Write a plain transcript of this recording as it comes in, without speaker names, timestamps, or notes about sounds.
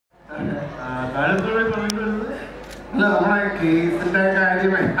കാര്യത്തോടെ പറഞ്ഞിട്ടുള്ളത് അല്ല നമ്മുടെ കേസിന്റെ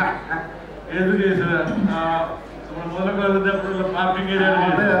കാര്യമേ. ഏത് കേസ്? പാർക്കിംഗ്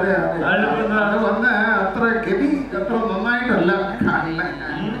അത് വന്ന് അത്ര ഗതി അത്ര നന്നായിട്ടല്ല.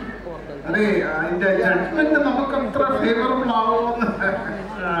 അതെ, അതിന്റെ ജഡ്ജ്മെന്റ് നമുക്ക് അത്ര ഫേവറബിൾ ആവുമെന്ന്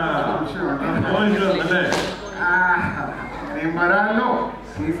വരാലോ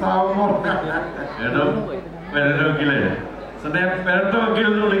കേസാവുമ്പോ. വക്കീലേ പേരട്ട വക്കീൽ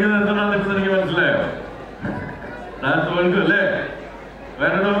എന്ന് വിളിക്കുന്നത് എന്താണെന്ന് ഇപ്പൊ എനിക്ക് മനസ്സിലായോ? ഞാൻ തോൽക്കും അല്ലേ?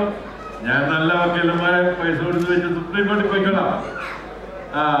 വരണോ? ഞാൻ നല്ല വക്കീലന്മാരെ പൈസ കൊടുത്ത് വെച്ച് സുപ്രീം കോടതി പോയിക്കൊള്ളാം.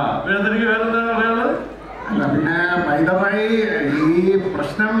 പിന്നെ എനിക്ക് വേറെന്താണ് പറയാനുള്ളത്? അല്ല, പിന്നെ വൈദമായി ഈ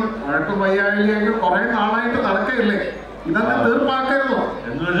പ്രശ്നം വഴക്കും വയ്യാഴിയൊക്കെ കുറെ നാളായിട്ട് നടക്കയില്ലേ? ഇതൊക്കെ തീർപ്പാക്കരുതോ?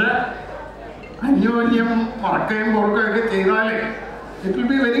 എന്ന് വെച്ചാൽ അന്യോന്യം മറക്കുകയും പൊറുക്കുകയൊക്കെ ചെയ്താലേ it will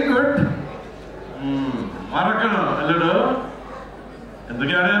be very good. മറക്കണം അല്ലടോ?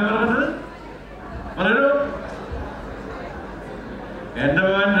 എന്തൊക്കെയാണ് ഞാൻ പറഞ്ഞത്? പറയൂ. എന്റെ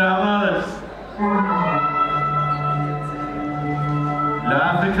മകൻ രാമനാഥൻ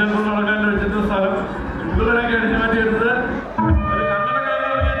ലാസ്റ്റ് സെക്ഷൻ കൊണ്ട് നടക്കാൻ വെച്ചിരുന്ന സ്ഥലം ചുണ്ടുകളൊക്കെ അടിച്ചു മാറ്റിയെടുത്ത് ഒരു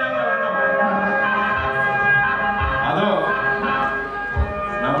കന്നടക്കാരനെ ഞാൻ പറയണം. അതോ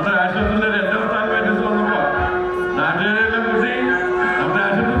നമ്മുടെ ആശുപത്രിയിലെ രണ്ടാം സ്ഥാനം വന്നപ്പോ നാട്ടുകാരെല്ലാം കൂട്ടി നമ്മുടെ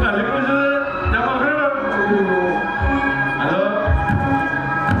ആശുപത്രി തല്ലിക്കുറിച്ചത് ഞാൻ പറഞ്ഞു. അതോ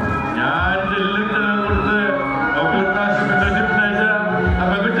ഞാൻ ചെല്ലും ചെലവ് കൊടുത്ത് മെമ്പർഷിപ്പിനയച്ച ആ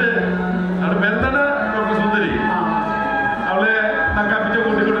പെൺകുട്ടി അവിടെ ബന്ധന ഡോക്ടർ സുന്ദരി അവളെ തക്കാപ്പിച്ച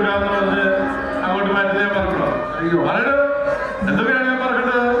കൂട്ടിക്കൊടുക്കാന്ന് പറഞ്ഞ് അങ്ങോട്ട് മാറ്റി ഞാൻ പറഞ്ഞോ? പറയണോ? എന്തൊക്കെയാണ് ഞാൻ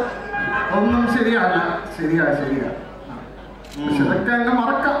പറഞ്ഞത്? ഒന്നും ശരിയല്ല. ശരിയാ പക്ഷെ ഇതൊക്കെ അങ്ങ്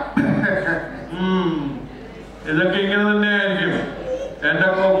മറക്കാം. ഇതൊക്കെ ഇങ്ങനെ തന്നെയായിരിക്കും. എന്റെ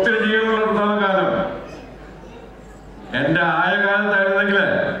കൊക്കിന് ജീവനുള്ളിടത്തോളം കാലം, എന്റെ ആയ കാലത്തായിരുന്നെങ്കിൽ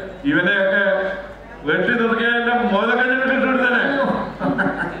ഇവനെയൊക്കെ വെട്ടി നിർത്തിയാൽ എന്റെ മോലക്കഞ്ഞി വിട്ടിട്ട് തന്നെ.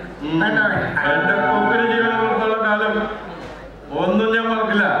 എന്റെ കൊക്കിന് ജീവനുള്ളിടത്തോളം കാലം ഒന്നും ഞാൻ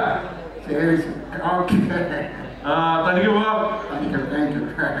മറക്കില്ല. തനിക്ക് പോവാം.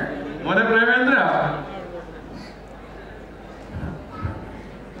 മോനെ പ്രേമേന്ദ്ര,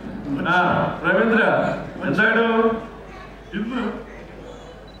 പ്രേമേന്ദ്ര എന്തായാലോ ഇന്ന്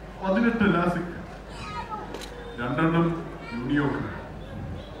 18 ലാസിക്, 2 യൂണിയോക്ക്,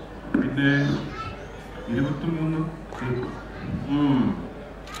 പിന്നെ 23 കേക്ക്.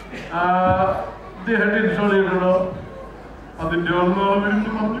 ഇത് ഹെഡ് ഇൻസ്റ്റാൾ ചെയ്തിട്ടുണ്ടോ? അതിന്റെ ഒന്നോളം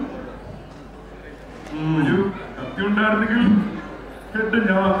വരുന്നു പറഞ്ഞു. ഒരു കത്തി ഉണ്ടായിരുന്നെങ്കിൽ ഹെഡ്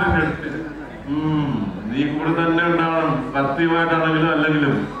ഞാൻ തന്നെ എടുത്തത്. നീ കൂടെ തന്നെ ഉണ്ടാവണം, കൃത്യമായിട്ടാണെങ്കിലും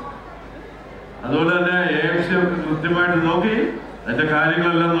അല്ലെങ്കിലും. അതുപോലെ തന്നെ AMC ഒക്കെ കൃത്യമായിട്ട് നോക്കി അതിന്റെ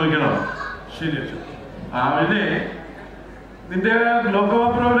കാര്യങ്ങളെല്ലാം നോക്കണം. ശരി. പിന്നെ നിന്റെ ഗ്ലോക്കോമ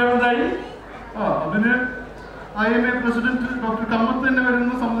പ്രോഗ്രാം എന്തായി? അതിന് IMA പ്രസിഡന്റ് ഡോക്ടർ കമ്മത്ത് തന്നെ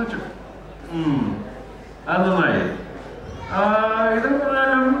വരുന്നത് സമ്മതിച്ചു. അത് നന്നായി. ഇതെന്ന്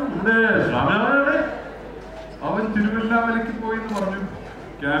പറഞ്ഞാലും ഇവിടെ സ്വാമിനാഥനാണ്. അവൻ തിരുവല്ലാമലയ്ക്ക് പോയെന്ന് പറഞ്ഞു.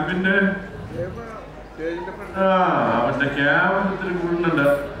 ക്യാമ്പിന്റെ അവന്റെ ക്യാമ്പ് ഇത്തിരി കൂടുന്നുണ്ട്.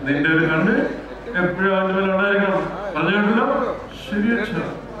 നിന്റെ ഒരു കണ്ണ് എപ്പോഴും അവന്റെ മേലെ ഉണ്ടായിരിക്കണം. പറഞ്ഞു കേട്ടല്ലോ? ശരി.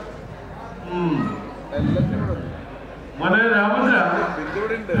 മോനെ രാമചന്ദ്ര,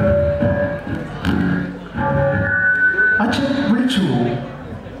 അച്ഛൻ വിളിച്ചു.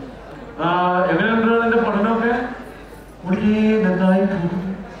 എങ്ങനെയുണ്ടോ നിന്റെ പഠനമൊക്കെ? നന്നായി പോകും.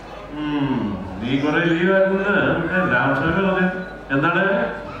 നീ കുറെ ലീവായിരുന്നു. രാമസ്വാമി പറഞ്ഞു എന്താണ്?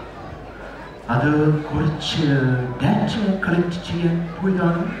 അത് കുറച്ച് ഡാറ്റ കളക്ട് ചെയ്യാൻ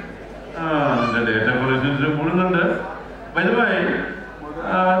പോയതാണ്. നിന്റെ ഡേറ്റ കളക്ഷൻസിന് കൂടുന്നുണ്ട്. വലുതായി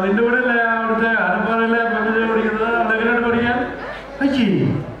നിന്റെ കൂടെ അല്ലേ അവിടുത്തെ ആനപ്പാറയിലെ പെൺകുട്ടിയെ പഠിക്കുന്നത്? അവിടെ എങ്ങനെയാണ് പഠിക്കാൻ? അയ്യേ,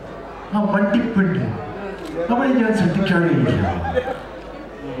 ആ വണ്ടിപ്പെണ്ണ് അവളെ ഞാൻ ശ്രദ്ധിക്കാറില്ല.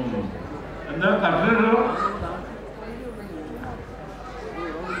 എന്താ കട്ടിലിടോ?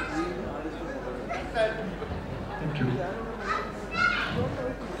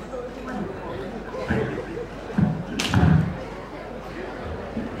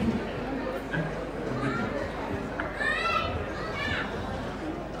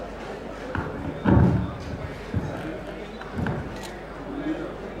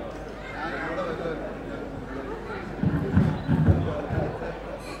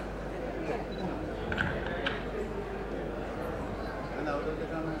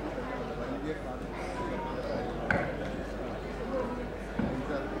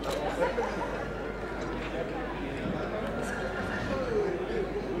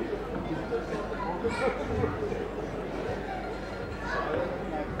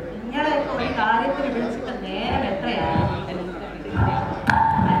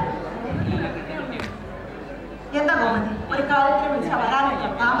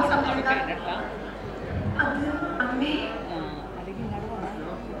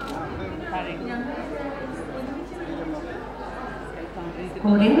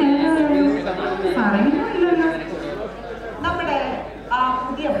 കുറെ പറയുന്നില്ലല്ലോ. നമ്മുടെ ആ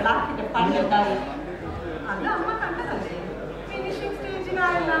പുതിയ ബ്ലാക്കിന്റെ പണി ഉണ്ടായി. അത് അമ്മ കണ്ടതല്ലേ? ഫിനിഷിംഗ്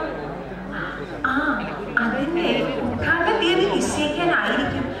സ്റ്റേജിലായല്ല. ആ അതിന്റെ ഉദ്ഘാടന തീയതി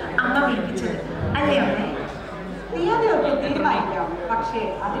നിശ്ചയിക്കാനായിരിക്കും അമ്മ വിളിപ്പിച്ചത് അല്ലേ അമ്മേ? തീയതിയൊക്കെ തീരുമാനിക്കാം. പക്ഷേ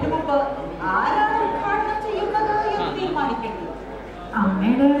അതിനു മുമ്പ് ആരാണ് ഉദ്ഘാടനം ചെയ്യുന്നത് എന്ന് തീരുമാനിക്കേണ്ടി.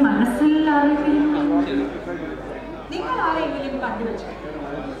 അമ്മയുടെ മനസ്സിൽ ആരെങ്കിലും നിങ്ങൾ ആരെങ്കിലും കണ്ടുവച്ചു?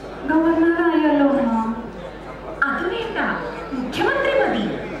 ഗവർണറായാലോ അമ്മ? അത് വേണ്ട, മുഖ്യമന്ത്രി മതി.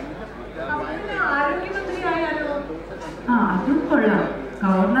 ആരോഗ്യമന്ത്രി ആയാലോ? ആ അതും കൊള്ളാം.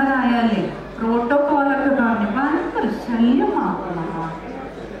 ഗവർണറായാലേ പ്രോട്ടോകോളൊക്കെ പറഞ്ഞ് ഭയങ്കര ശല്യമാക്കണം.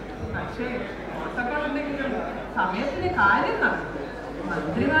 പക്ഷേ പ്രോട്ടോകോൾ ഉണ്ടെങ്കിലും സമയത്തിന് കാര്യം നടക്കും.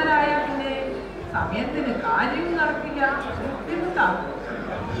 മന്ത്രിമാരായ പിന്നെ സമയത്തിന് കാര്യം നടക്കില്ല, ബുദ്ധിമുട്ടാകും.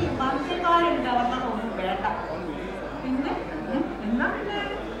 ഈ മന്ത്രിമാരും ഗവർണറൊന്നും വേണ്ട. പിന്നെ എന്നാ പിന്നെ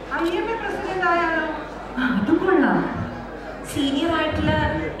IMA പ്രസിഡന്റ് ആയാലോ? അതും കൊള്ളാം. സീനിയർ ആയിട്ടുള്ള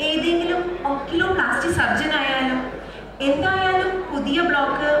ഏതെങ്കിലും ഓക്യുലോപ്ലാസ്റ്റിക് സർജൻ ആയാലും. എന്തായാലും പുതിയ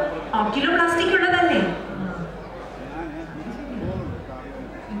ബ്ലോക്ക് ഓക്യുലോപ്ലാസ്റ്റിക് ഉള്ളതല്ലേ?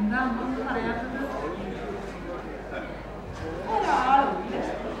 എന്താ ഒന്നും പറയാത്തത്? ഒരാളുണ്ട്.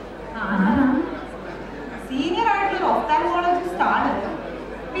 സീനിയർ ആയിട്ടുള്ള ഒഫ്താൽമോളജിസ്റ്റ് ആണ്.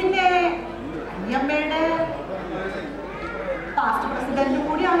 പിന്നെ IMAയുടെ പാസ്റ്റ് പ്രസിഡന്റ്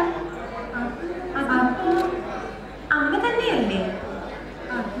കൂടിയാണ്. അപ്പോ അമ്മ തന്നെയല്ലേ?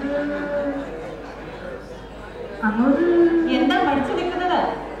 അങ്ങോട്ട് എന്താ പഠിച്ചു നിൽക്കുന്നത്?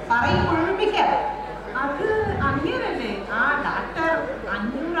 പറയും ഒഴിപ്പിക്ക. അത് അങ്ങനല്ലേ? ആ ഡോക്ടർ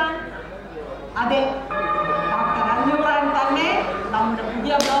അഞ്ഞൂറാൻ. അതെ, ഡോക്ടർ അഞ്ഞൂറാൻ തന്നെ നമ്മുടെ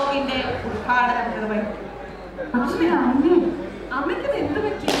പുതിയ ബ്ലോക്കിന്റെ ഉദ്ഘാടനം നിർവഹിക്കും. പക്ഷേ അമ്മയ്ക്ക് എന്ത്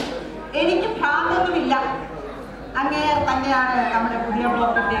പറ്റി? എനിക്ക് ഭ്രാന്തൊന്നുമില്ല. അങ്ങേർ തന്നെയാണ് നമ്മുടെ പുതിയ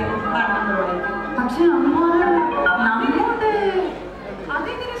ബ്ലോക്കിന്റെ ഉദ്ഘാടനം നിർവഹിക്കുന്നത്. പക്ഷെ നമ്മോട്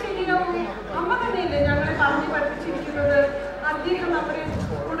അതെങ്ങനെ ശരിയാവും? അമ്മ തന്നെയല്ലേ ഞങ്ങളെ പറഞ്ഞു പഠിപ്പിച്ചിരിക്കുന്നത് അദ്ദേഹം നമ്മുടെ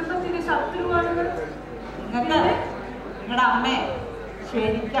കുടുംബത്തിന്റെ ശത്രുവാണെന്ന്. നിങ്ങൾക്ക് നിങ്ങളുടെ അമ്മയെ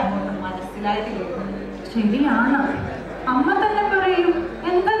ശരിക്കും അങ്ങോട്ട് മനസ്സിലായിട്ടില്ലേ? ശരിയാണ്. അമ്മ തന്നെ പറയും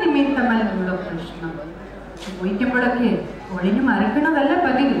എന്താ നിമിത്തമല്ലുള്ള പ്രശ്നം. ചോദിക്കുമ്പോഴൊക്കെ ഒളിഞ്ഞു മറക്കണതല്ല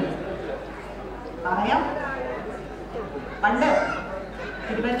പതിവ്. പറയാം. പണ്ട്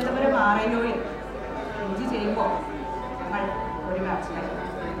തിരുവനന്തപുരം RIOയിൽ PG ചെയ്യുമ്പോൾ ഞങ്ങൾ ഒരു ബാച്ചിലായി.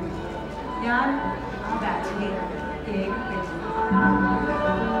 ഞാൻ ആ ബാച്ചിലെ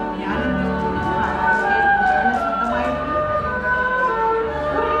ഞാൻ സ്വന്തമായിട്ട്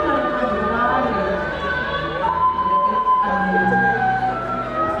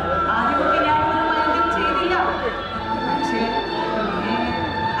ആദ്യമൊക്കെ ഞാനൊന്നും മൈൻഡും ചെയ്തില്ല. പക്ഷേ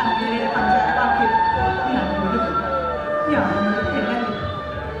അങ്ങേരുടെ പഞ്ചാരവാക്കിൽ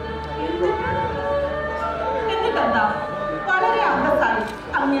എന്നിട്ടെന്താ വളരെ അന്തസ്സായി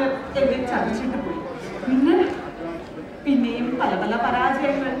അങ്ങ് എന്നെ ചതിച്ചിട്ട് പോയി. പിന്നെയും പല പല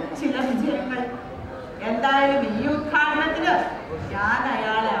പരാജയങ്ങൾ, ചില വിജയങ്ങൾ. എന്തായാലും ഈ ഉദ്ഘാടനത്തിന് ഞാൻ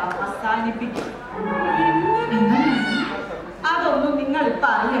അയാളെ അവസാനിപ്പിക്കും. അതൊന്നും നിങ്ങൾ ഇപ്പൊ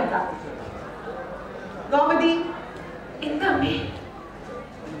അറിയണ്ട. ഗോമതി, എന്താ അമ്മേ?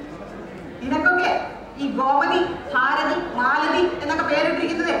 ഇതൊക്കെ ഈ ഗോമതി, ഭാരതി, മാലതി എന്നൊക്കെ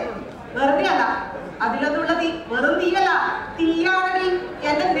പേരിട്ടിരിക്കുന്നത് വെറുതെ അല്ല. അതിലൊന്നുള്ള തീ വെറും തീയല്ല, തീയാണടി.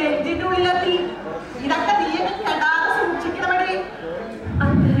 എന്റെ നെഞ്ചിന്റെ ഉള്ളിലെ തീ. ഇതൊക്കെ തീയൊക്കെ കെടാതെ സൂക്ഷിക്കണമടി.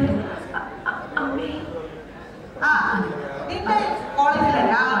 ആ നിന്റെ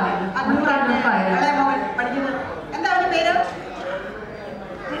കോളേജിലല്ല പഠിക്കുന്നത്. എന്താ അവന്റെ പേര്?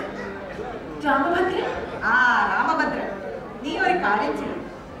 രാമഭദ്രൻ. ആ രാമഭദ്രൻ. നീ ഒരു കാര്യം ചെയ്യും.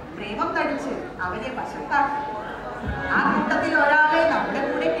 പ്രേമം തടിച്ച് അവനെ വശത്താക്കി. ആ കൂട്ടത്തിൽ ഒരാളെ നമ്മുടെ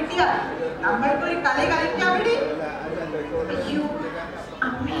കൂടെ കിട്ടിയാൽ നമ്മൾക്കൊരു കളി കളിക്കാൻ വേണ്ടി. അയ്യോ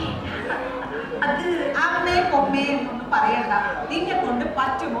അമ്മേ, അത് അമ്മേ കൊമ്മേ ഒന്നും പറയണ്ട. നിന്നെ കൊണ്ട്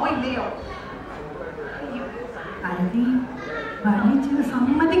പറ്റുമോ ഇല്ലയോ? അരുതി വലിച്ച്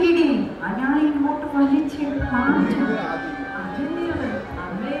സമ്മതിക്കടി. അയാൾ ഇങ്ങോട്ട് വലിച്ച് മാറ്റും. അതന്നെയാണ്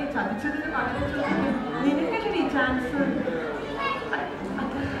അമ്മയെ ചതിച്ചതിന് പകരം ചോദിക്കും. നിനക്കല്ലേ ചാൻസ്?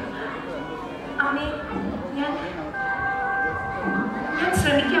 അമ്മേ, ഞാൻ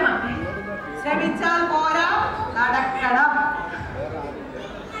ശ്രമിക്കാം അമ്മേ. ശ്രമിച്ചാൽ പോരാ, നടക്കണം.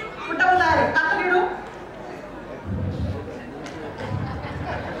 കുട്ടപിള്ളേരെ കത്തിടൂ.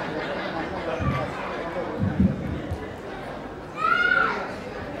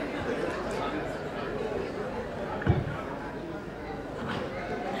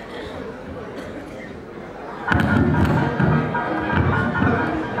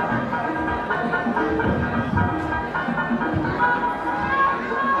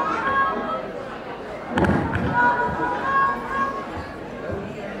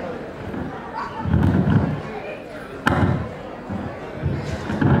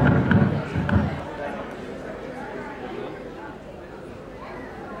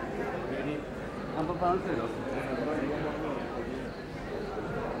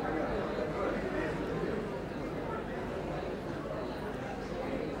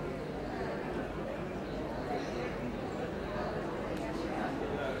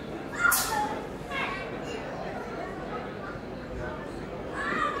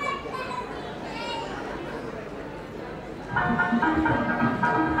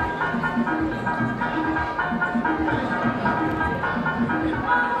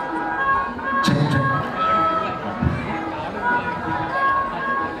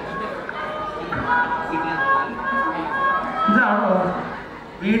 ഇതാണോ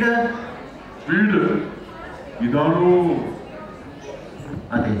വീട്? വീട് ഇതാണോ?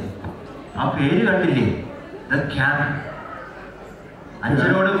 അതെ, ആ പേര് കണ്ടില്ലേ, ദ ക്യാമ്പ്.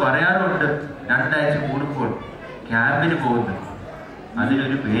 അച്ഛനോട് പറയാറുണ്ട് 2 ആഴ്ച കൂടുമ്പോൾ ക്യാമ്പിന് പോകുന്നു.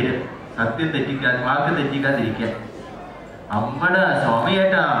 അതിനൊരു പേര്, സത്യം തെറ്റിക്കാൻ, വാക്ക് തെറ്റിക്കാതിരിക്കാൻ. അമ്മട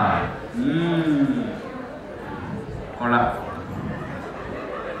സ്വാമിയേട്ടാ, കൊള്ളാം.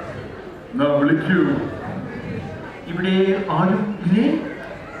 വിളിക്കൂ. ഇവിടെ ആരും ഇല്ലേ?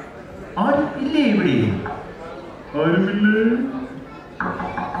 ആരും ഇല്ലേ ഇവിടെ? ആരുമില്ലേ?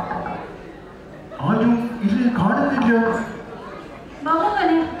 ആരും ഇല്ലേ, കാണുന്നില്ല.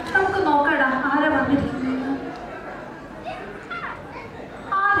 ബഹുമനെ നമുക്ക് നോക്കടാ ആരാ വന്നിരിക്കുന്നത്.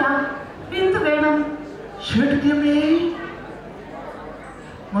 ആരാ? എന്ത് വേണം? ചേട്ടത്തിയമ്മേ,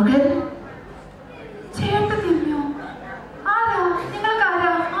 മകൻ. ചേട്ടത്തിയമ്മയോ? ആരാ? നിങ്ങൾക്ക്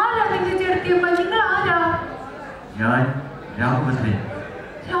ആരാ? ആരാ നിന്റെ ചേട്ടത്തിയമ്മ? നിങ്ങൾ ആരാ? ഞാൻ രാമഭദ്രൻ.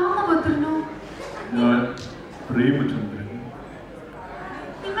 രാമഭദ്രനോ? ഞാൻ പ്രേമചന്ദ്രൻ.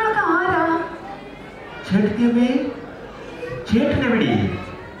 നിങ്ങൾക്ക് ആരാ? ചേട്ടത്തിയമ്മേ, ചേട്ടൻ എവിടെ?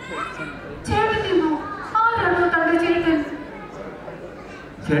 ചേട്ടത്തിയമ്മോ? ആരാണോ തന്റെ ചേട്ടൻ?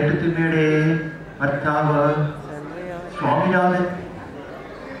 ചേട്ടത്തിയമ്മയുടെ ഭർത്താവ് സ്വാമിനാഥൻ.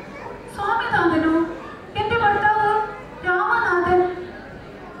 സ്വാമിനാഥനോ? എന്റെ ഭർത്താവ് രാമനാഥൻ.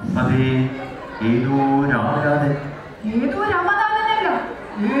 അതെ, ഏതോ രാമനാഥൻ. ഏതോ രാമനാഥനല്ല,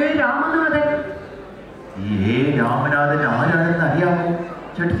 രാമനാഥൻ. ഈ രാമനാഥൻ ആരാണെന്ന് അറിയാമോ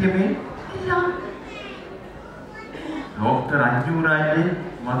ചേട്ടത്തിയമ്മേ? ഇല്ല. ഡോക്ടർ അഞ്ഞൂറാന്റെ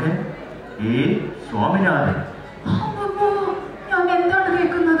മകൻ സ്വാമിനാഥൻ. അമ്മോ, ഞാൻ എന്താണ്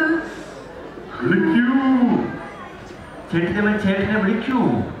കേൾക്കുന്നത്? വിളിക്കൂ. ചേട്ടത്തിയമ്മ, ചേട്ടനെ വിളിക്കൂ.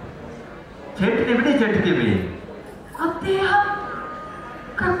 ചേട്ടൻ എവിടെ ചേട്ടത്തിയമ്മേ? അദ്ദേഹം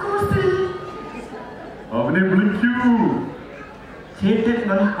കക്കൂസിൽ. അവനെ വിളിക്കൂ. ചേട്ടൻ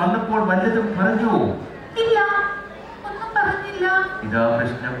വന്നപ്പോൾ വല്ലതും പറഞ്ഞു? ഇല്ല, ഒന്നും പറഞ്ഞില്ല. ഇതാ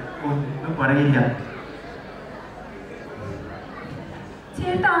പ്രശ്നം, ഒന്നും പറയില്ല.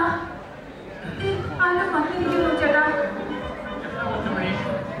 ചേട്ടാ, ആരോ വന്നിരിക്കുന്നു. ചേട്ടാ,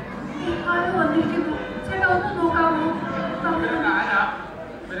 ആരോ വന്നിരിക്കുന്നു. ചേട്ടാ, ഒന്ന് നോക്കാമോ?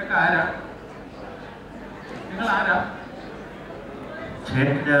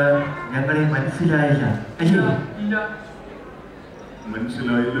 ചേട്ടന് ഞങ്ങളെ മനസ്സിലായില്ല അല്ലേ? ഇല്ല.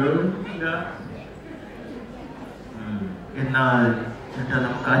 മനസ്സിലായില്ല. എന്നാൽ ചേട്ടാ,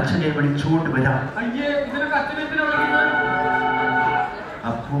 നമുക്ക് അച്ഛനെ വിളിച്ചുകൊണ്ട് വരാം.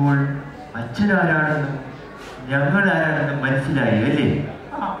 അപ്പോൾ അച്ഛനാരാണെന്നും ഞങ്ങൾ ആരാണെന്നും മനസ്സിലായി അല്ലേ?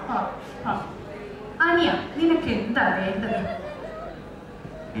 അനിയ, നിനക്ക് എന്താ വേണ്ടത്?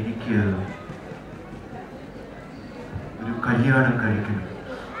 എനിക്ക് ഒരു കല്യാണം കഴിക്കണം.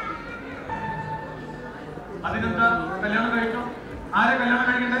 അതിനെന്താ കല്യാണം കഴിക്കണം? ആരെ കല്യാണം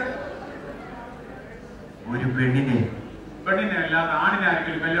കഴിക്കണ്ടേ? ഒരു പെണ്ണിനെ. പെണ്ണിനെ അല്ലാതെ ആണിനെ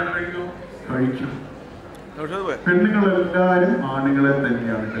ആരെങ്കിലും കല്യാണം കഴിക്കൂ? കഴിക്കും. പെണ്ണുങ്ങളെല്ലാരും ആണുങ്ങളെ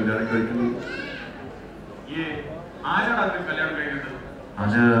തന്നെയാണ് കല്യാണം കഴിക്കുന്നത്. ആരാണ് അതിന് കല്യാണം കഴിക്കേണ്ടത്?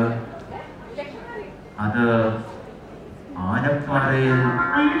 അത് ആനപ്പാറയിൽ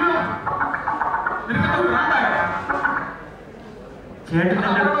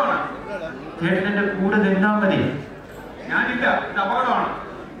ചേട്ടന്റെ കൂടെ നിന്നാ മതി. ഞാനില്ല, ഇത് അപകടമാണ്.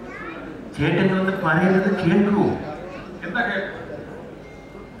 ചേട്ടൻ ഒന്ന് പറയുന്നത് കേൾക്കൂ. എന്താ കേൾക്കൂ?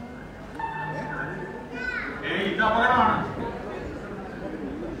 ഇത് അപകടമാണ്.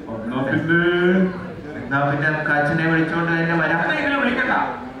 എന്നാ പിന്നെ നമുക്ക് അച്ഛനെ വിളിച്ചോണ്ട് തന്നെ വരാം. ഇതിനെ വിളിക്കണ്ട.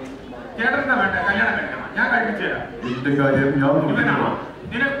 ചേട്ടൻ വേണ്ട, കല്യാണം കഴിക്കണം. ഞാൻ കഴിപ്പിച്ചു തരാം. എന്റെ കാര്യം ഞാൻ ഇവനാണോ?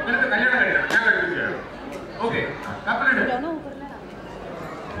 നിനക്ക് കല്യാണം കഴിക്കണം, ഞാൻ കഴിപ്പിച്ചു തരാം. ഓക്കെ, കപ്പലിട്ട്.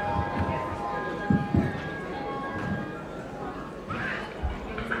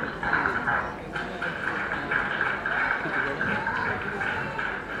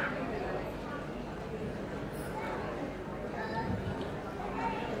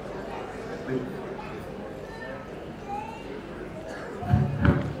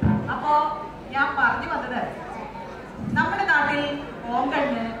 അപ്പോ ഞാൻ പറഞ്ഞു വന്നത്, നമ്മുടെ നാട്ടിൽ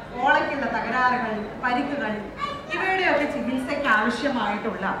ഓങ്കലിന് ഓളയ്ക്കുള്ള തകരാറ് തകരാറുകൾ, പരിക്കുകൾ ഇവയുടെയൊക്കെ ചികിത്സയ്ക്ക്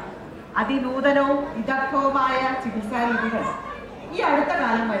ആവശ്യമായിട്ടുള്ള അതിനൂതനവും വിദഗ്ധവുമായ ചികിത്സാ രീതികൾ ഈ അടുത്ത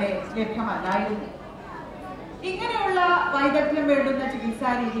കാലം വരെ ലഭ്യമല്ലായിരുന്നു. ഇങ്ങനെയുള്ള വൈദഗ്ധ്യം വേണ്ടുന്ന ചികിത്സാ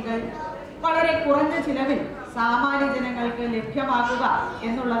രീതികൾ വളരെ കുറഞ്ഞ ചിലവിൽ സാമാന്യ ജനങ്ങൾക്ക് ലഭ്യമാക്കുക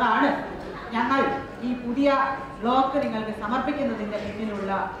എന്നുള്ളതാണ് ഞങ്ങൾ ഈ പുതിയ ബ്ലോക്ക് നിങ്ങൾക്ക് സമർപ്പിക്കുന്നതിന്റെ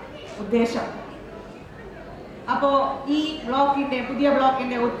പിന്നിലുള്ള ഉദ്ദേശം. അപ്പോ ഈ പുതിയ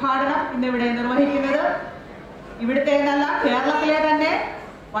ബ്ലോക്കിന്റെ ഉദ്ഘാടനം ഇന്നിവിടെ നിർവഹിക്കുന്നത് ഇവിടുത്തെ എന്നല്ല, കേരളത്തിലെ തന്നെ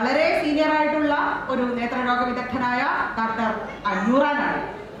വളരെ സീനിയർ ആയിട്ടുള്ള ഒരു നേത്രരോഗ വിദഗ്ധനായ ഡോക്ടർ അഞ്ഞൂറാനാണ്.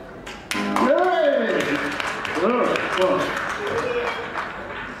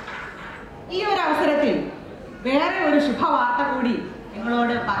 ഈ ഒരു അവസരത്തിൽ വേറെ ഒരു ശുഭവാർത്ത കൂടി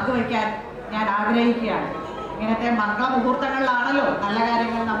നിങ്ങളോട് പങ്കുവയ്ക്കാൻ ഞാൻ ആഗ്രഹിക്കുകയാണ്. ഇങ്ങനത്തെ മംഗളമുഹൂർത്തങ്ങളിലാണല്ലോ നല്ല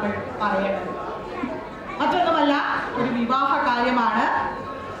കാര്യങ്ങൾ നമ്മൾ പറയേണ്ടത്. മറ്റൊന്നുമല്ല, ഒരു വിവാഹ കാര്യമാണ്.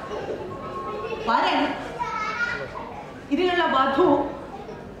 വരൻ, ഇതിലുള്ള വധു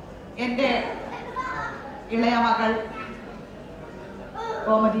എൻ്റെ ഇളയ മകൾ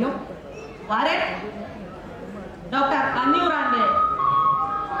ഗോമതിയും, വരൻ ഡോക്ടർ അഞ്ഞൂറാന്റെ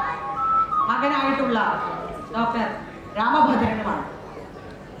മകനായിട്ടുള്ള ഡോക്ടർ രാമഭദ്രനുമാണ്.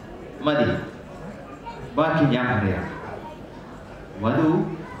 മതി, ബാക്കി ഞാൻ പറയാം. വധു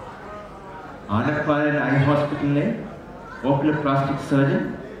ആനപ്പാലൻ ഐ ഹോസ്പിറ്റലിലെ ഓക്കുലർ പ്ലാസ്റ്റിക് സർജൻ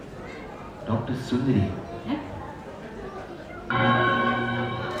ഡോക്ടർ സുന്ദരി.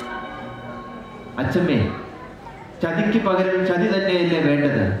 അച്ഛമ്മേ, ചതിക്ക് പകരം ചതി തന്നെയല്ലേ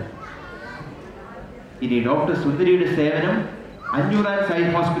വേണ്ടത്? ഇനി ഡോക്ടർ സുന്ദരിയുടെ സേവനം 500 ഐ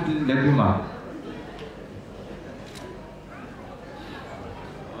ഹോസ്പിറ്റലിൽ ലഭ്യമാകും.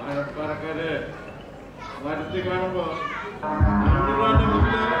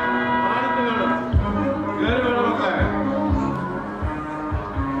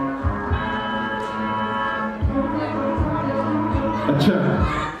 അച്ഛാ,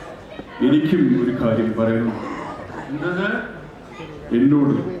 എനിക്കും ഒരു കാര്യം പറയണം.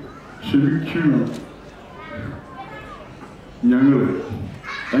 എന്നോട് ക്ഷമിക്കൂ. ഞങ്ങൾ